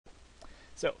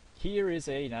So here is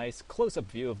a nice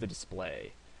close-up view of the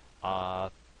display.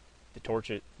 The torch,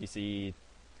 you see,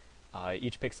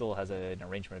 each pixel has an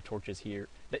arrangement of torches here.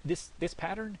 This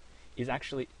pattern is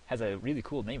actually has a really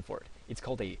cool name for it. It's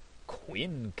called a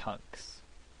QUINCUNX.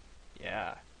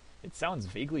 Yeah, it sounds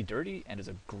vaguely dirty and is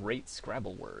a great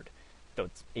Scrabble word, though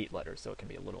it's 8 letters, so it can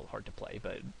be a little hard to play.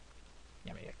 But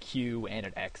I mean, a Q and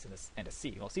an X and a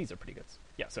C. Well, C's are pretty good.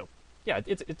 Yeah, so yeah,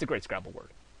 it's a great Scrabble word.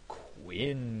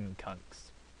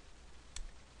 QUINCUNX.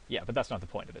 Yeah, but that's not the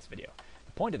point of this video.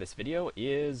 The point of this video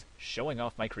is showing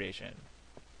off my creation.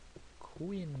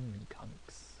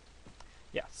 QUINCUNX.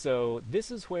 Yeah, so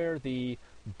this is where the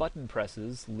button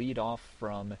presses lead off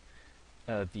from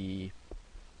the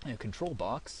control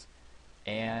box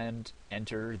and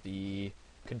enter the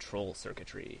control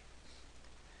circuitry.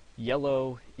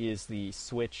 Yellow is the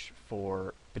switch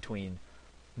for between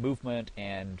movement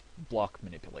and block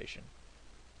manipulation.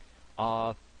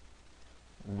 The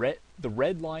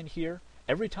red line here,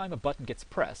 every time a button gets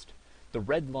pressed, the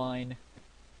red line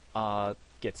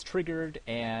gets triggered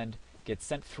and gets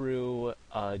sent through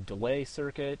a delay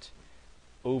circuit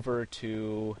over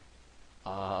to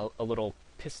a little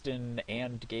piston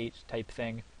AND gate type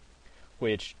thing,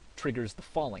 which triggers the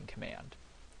falling command,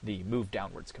 the move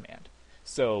downwards command.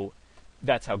 So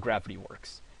that's how gravity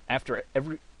works. After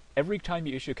every time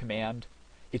you issue a command,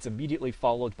 it's immediately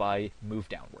followed by move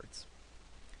downwards.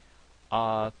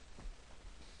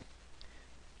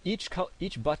 Each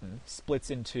button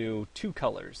splits into two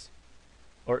colors,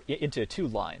 or into two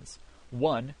lines.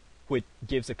 One which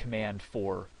gives a command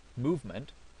for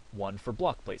movement, one for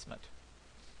block placement.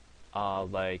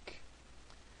 Like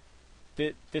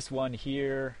this one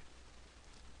here.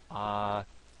 Yeah,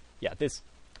 this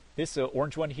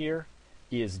orange one here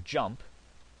is jump.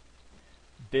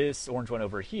 This orange one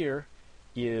over here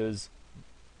is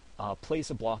place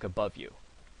a block above you.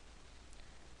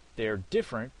 They're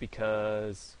different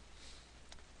because,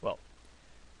 well,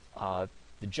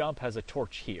 the jump has a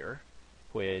torch here,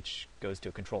 which goes to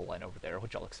a control line over there,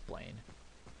 which I'll explain.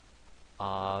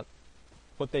 What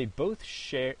they both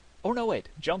share... Oh no, wait!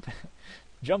 Jump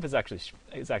is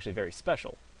actually very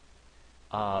special,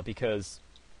 because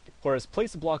whereas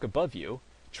place a block above you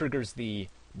triggers the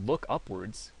look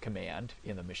upwards command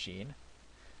in the machine,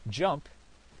 jump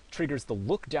triggers the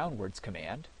look downwards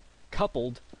command,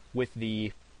 coupled with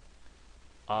the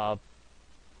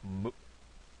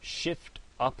shift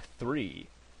up 3.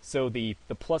 So the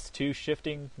 +2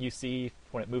 shifting you see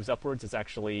when it moves upwards is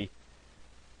actually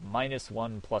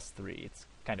 -1 +3. It's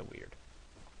kind of weird.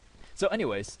 So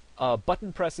anyways,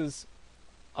 button presses,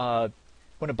 when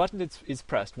a button is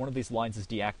pressed, one of these lines is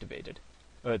deactivated.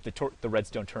 The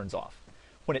redstone turns off.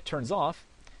 When it turns off,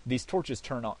 these torches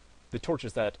turn on. The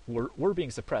torches that were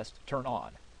being suppressed turn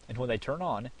on. And when they turn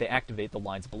on, they activate the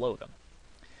lines below them.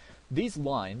 These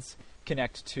lines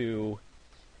connect to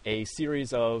a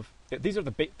series of... These are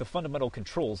the fundamental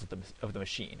controls of the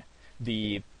machine.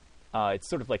 It's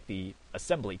sort of like the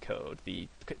assembly code, the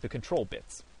control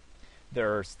bits.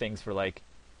 There's things for like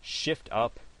shift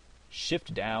up,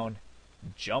 shift down,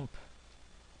 jump,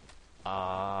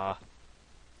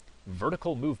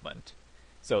 vertical movement.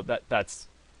 So that's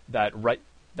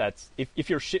if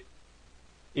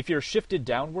you're shifted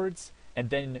downwards and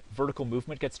then vertical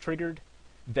movement gets triggered,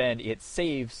 then it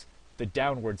saves the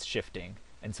downwards shifting,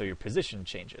 and so your position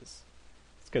changes.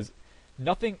 Because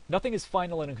nothing is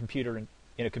final in a computer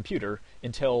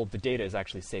until the data is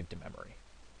actually saved to memory.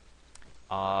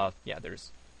 Yeah,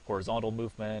 there's horizontal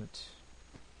movement.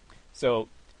 So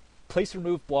place,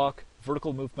 remove, block,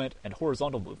 vertical movement, and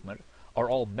horizontal movement are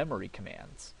all memory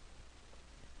commands,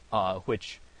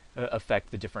 which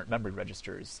affect the different memory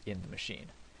registers in the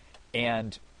machine.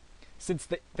 And since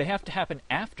they have to happen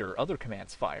after other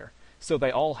commands fire, so they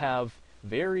all have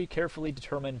very carefully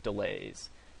determined delays.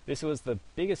 This was the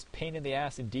biggest pain in the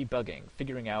ass in debugging,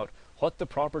 figuring out what the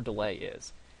proper delay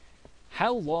is.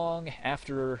 How long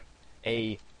after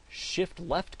a shift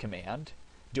left command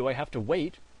do I have to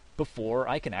wait before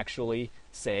I can actually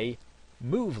say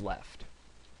move left?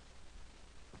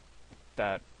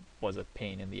 That was a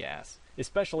pain in the ass,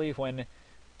 especially when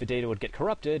the data would get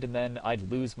corrupted and then I'd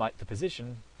lose the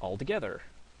position altogether.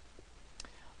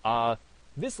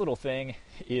 This little thing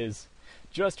is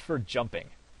just for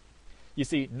jumping. You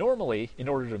see, normally, in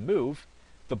order to move,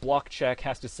 the block check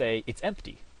has to say it's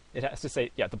empty. It has to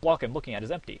say, yeah, the block I'm looking at is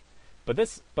empty. But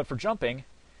for jumping,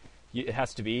 it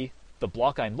has to be the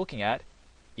block I'm looking at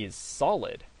is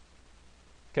solid,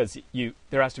 because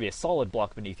there has to be a solid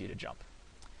block beneath you to jump.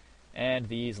 And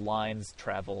these lines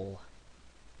travel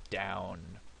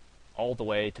down all the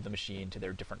way to the machine to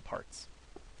their different parts.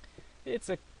 It's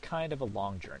a kind of a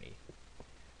long journey.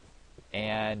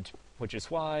 And which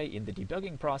is why in the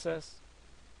debugging process,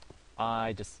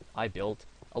 I built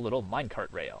a little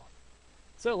minecart rail.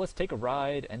 So let's take a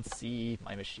ride and see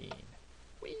my machine.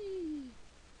 Whee!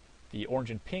 The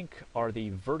orange and pink are the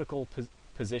vertical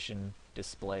position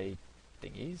display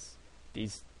thingies.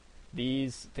 These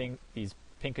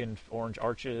pink and orange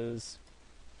arches.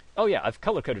 Oh yeah, I've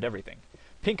color coded everything.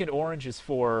 Pink and orange is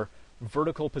for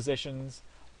vertical positions.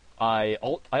 I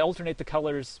alternate the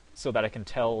colors so that I can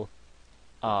tell,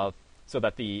 so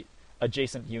that the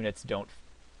adjacent units don't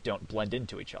blend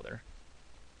into each other.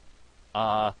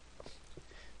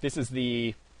 This is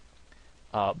the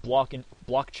block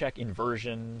check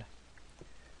inversion.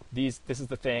 This is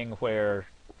the thing where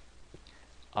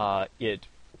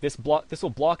this will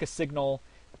block a signal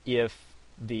if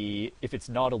it's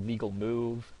not a legal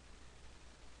move.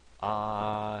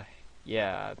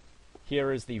 Yeah.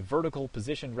 Here is the vertical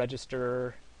position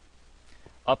register.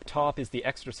 Up top is the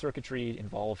extra circuitry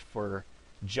involved for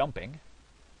jumping,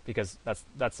 because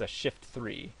that's a shift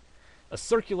 3. A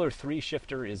circular 3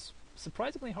 shifter is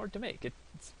surprisingly hard to make.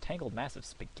 It's tangled massive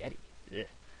spaghetti. Ugh.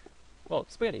 Well,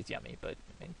 spaghetti's yummy, but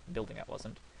I mean, building it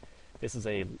wasn't. This is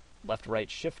a left-right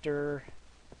shifter.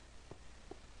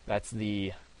 That's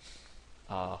the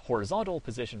horizontal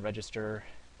position register.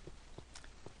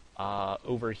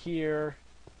 Over here,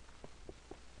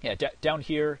 yeah, down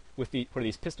here with where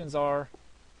these pistons are,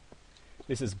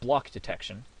 this is block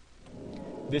detection.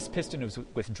 This piston is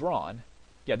withdrawn.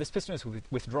 Yeah, this piston is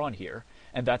withdrawn here,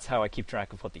 and that's how I keep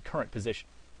track of what the current position,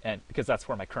 and because that's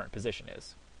where my current position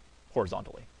is,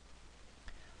 horizontally.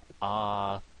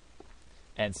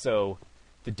 And so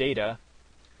the data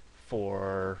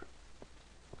for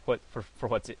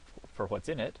what's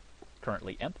in it,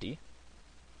 currently empty,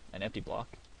 an empty block.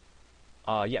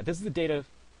 Yeah, this is the data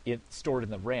stored in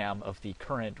the RAM of the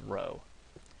current row,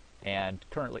 and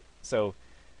currently, so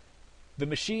the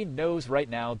machine knows right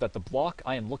now that the block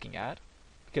I am looking at,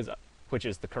 which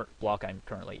is the current block I'm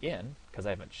currently in, because I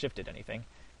haven't shifted anything,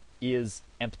 is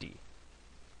empty.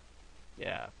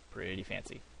 Yeah, pretty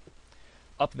fancy.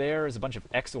 Up there is a bunch of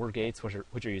XOR gates, which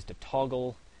are used to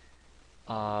toggle.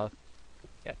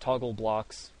 Toggle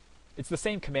blocks. It's the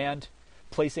same command,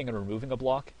 placing and removing a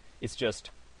block. It's just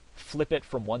flip it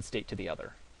from one state to the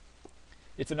other.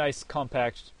 It's a nice,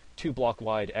 compact, 2-block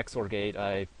wide XOR gate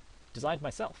I designed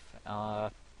myself. I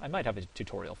might have a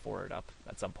tutorial for it up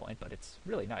at some point, but it's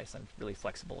really nice and really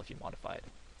flexible if you modify it.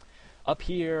 Up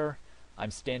here,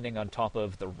 I'm standing on top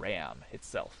of the RAM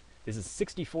itself. This is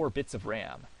 64 bits of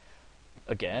RAM.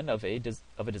 Again, of a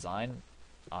design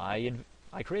I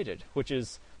created, which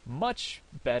is much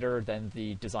better than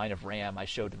the design of RAM I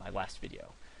showed in my last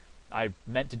video. I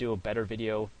meant to do a better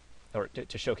video, or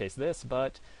to showcase this,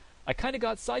 but I kind of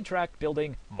got sidetracked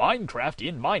building Minecraft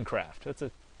in Minecraft.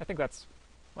 I think that's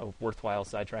a worthwhile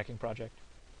sidetracking project.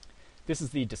 This is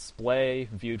the display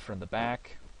viewed from the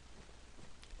back.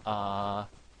 Yeah,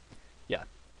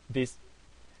 this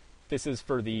is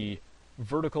for the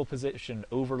vertical position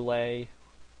overlay.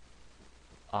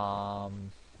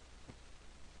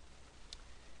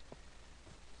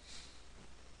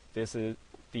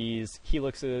 These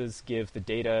helixes give the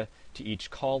data to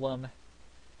each column.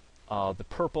 The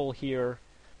purple here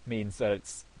means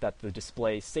that the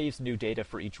display saves new data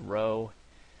for each row.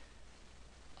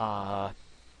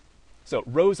 So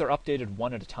rows are updated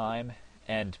one at a time,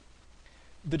 and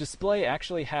the display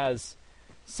actually has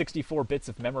 64 bits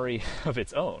of memory of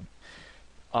its own.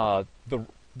 The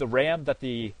RAM that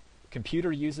the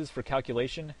computer uses for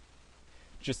calculation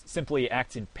just simply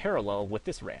acts in parallel with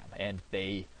this RAM, and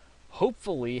they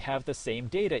hopefully have the same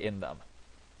data in them.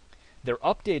 They're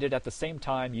updated at the same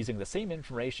time using the same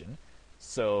information,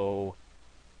 so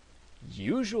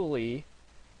usually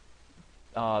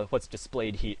what's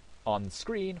displayed on the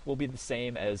screen will be the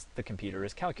same as the computer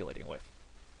is calculating with.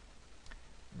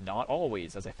 Not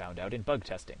always, as I found out in bug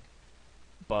testing,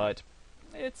 but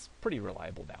it's pretty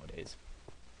reliable nowadays.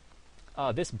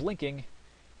 This blinking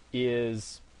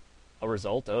is a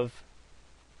result of,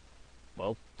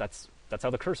 well, that's how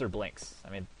the cursor blinks. I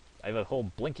mean, I have a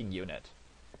whole blinking unit.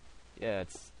 Yeah,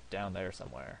 it's down there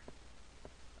somewhere.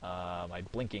 My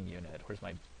blinking unit. Where's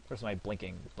my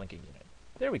blinking unit?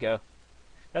 There we go.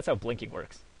 That's how blinking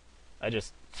works. I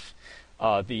just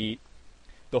the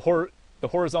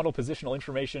horizontal positional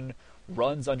information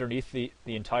runs underneath the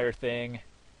entire thing,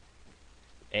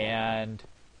 and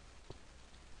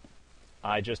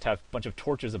I just have a bunch of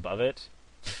torches above it,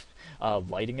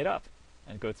 lighting it up,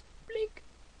 and it goes blink,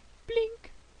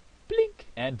 blink, blink,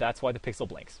 and that's why the pixel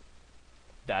blinks.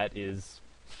 That's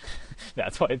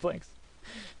why it blinks,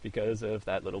 because of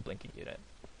that little blinking unit.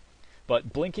 But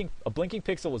a blinking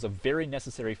pixel was a very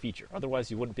necessary feature.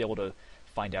 Otherwise, you wouldn't be able to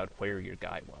find out where your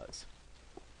guy was.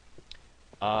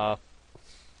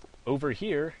 Over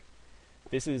here,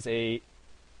 this is this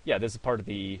is part of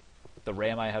the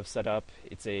RAM I have set up.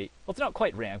 It's it's not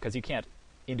quite RAM because you can't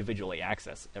individually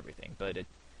access everything, but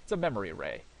it's a memory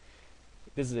array.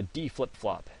 This is a D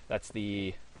flip-flop. That's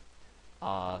the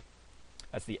SR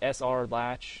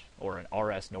latch, or an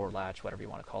RS NOR latch, whatever you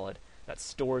want to call it, that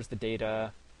stores the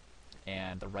data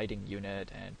and the writing unit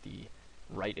and the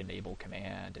write enable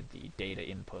command and the data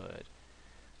input.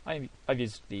 I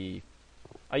use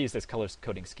this color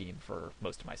coding scheme for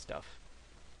most of my stuff.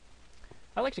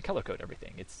 I like to color code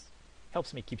everything. It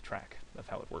helps me keep track of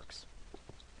how it works.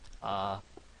 I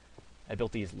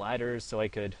built these ladders so I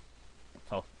could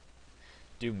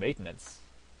do maintenance,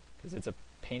 because it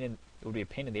would be a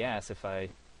pain in the ass if I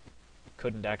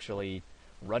couldn't actually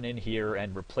run in here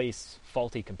and replace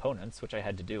faulty components, which I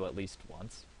had to do at least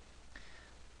once.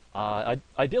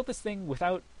 I built this thing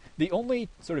without... The only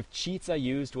sort of cheats I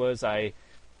used was I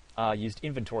used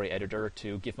Inventory Editor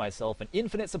to give myself an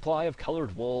infinite supply of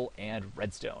colored wool and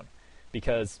redstone.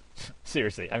 Because,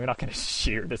 seriously, I'm not going to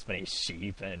shear this many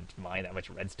sheep and mine that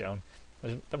much redstone.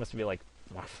 That must be like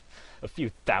a few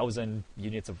thousand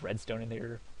units of redstone in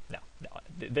there. No.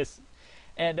 This...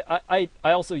 And I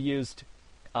also used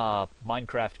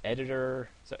Minecraft Editor,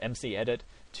 so MC Edit,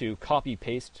 to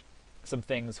copy-paste some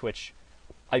things which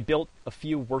I built a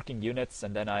few working units,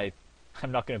 and then I'm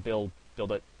not going to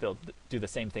do the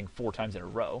same thing 4 times in a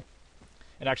row.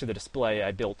 And actually, the display,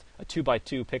 I built a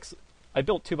 2x2 pixel. I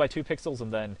built 2x2 pixels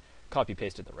and then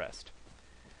copy-pasted the rest.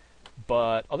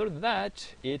 But other than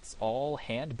that, it's all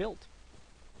hand-built.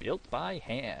 Built by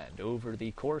hand over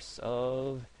the course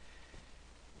of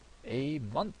a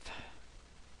month.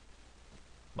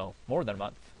 Well, more than a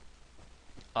month.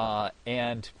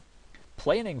 And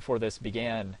planning for this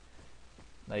began,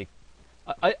 like,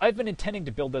 I've been intending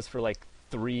to build this for like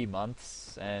 3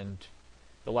 months, and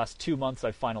the last 2 months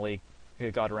I finally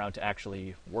got around to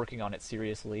actually working on it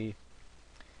seriously.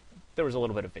 There was a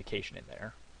little bit of vacation in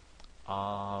there.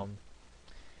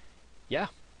 Yeah,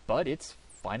 but it's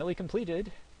finally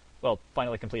completed. Well,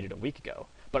 finally completed a week ago.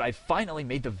 But I finally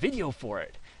made the video for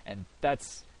it, and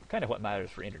that's kind of what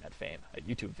matters for internet fame, a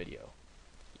YouTube video.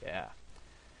 Yeah.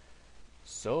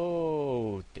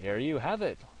 So, there you have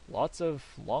it. Lots of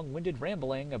long-winded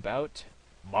rambling about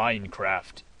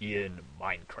Minecraft in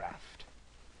Minecraft.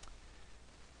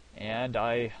 And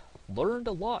I learned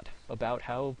a lot about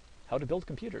how to build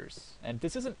computers. And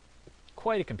this isn't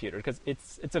quite a computer, because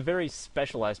it's a very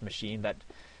specialized machine that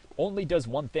only does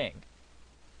one thing,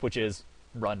 which is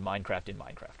run Minecraft in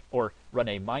Minecraft, or run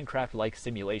a Minecraft-like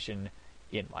simulation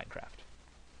in Minecraft.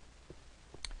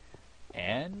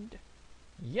 And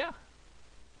yeah,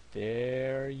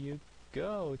 there you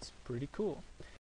go. It's pretty cool.